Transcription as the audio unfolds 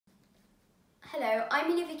Hello,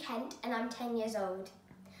 I'm Livi and I'm 10 years old.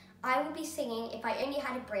 I will be singing If I Only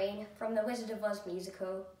Had a Brain from the Wizard of Oz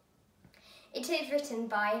musical. It is written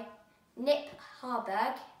by Nip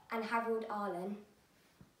Harburg and Harold Arlen.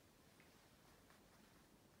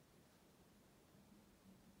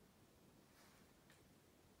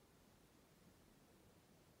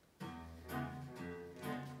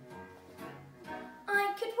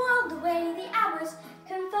 I could while away the hours,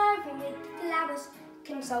 conferring with the flowers,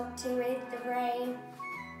 consulting with the rain.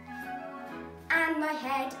 And my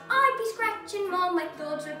head, I'd be scratching while my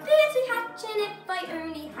thoughts were busy hatching if I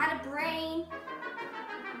only had a brain.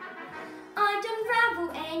 I'd unravel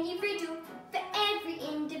any riddle for every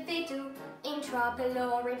individual in trouble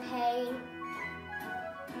or in pain.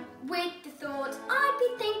 With the thought, I'd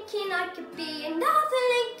be thinking I could be another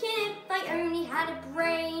Lincoln if I only had a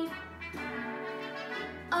brain.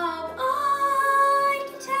 Oh, I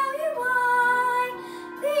can tell you why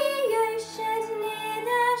the ocean's near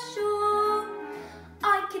the shore.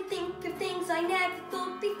 I could think of things I never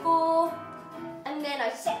thought before, and then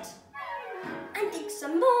I sit and think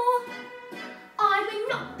some more. I would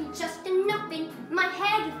not be just a nubbin, my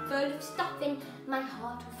head is full of stuffing, my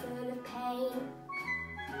heart was full of pain.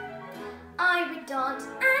 I would dance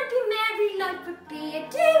and be merry, life would be a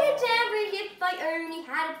dilly-dally if I only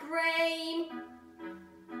had a brain.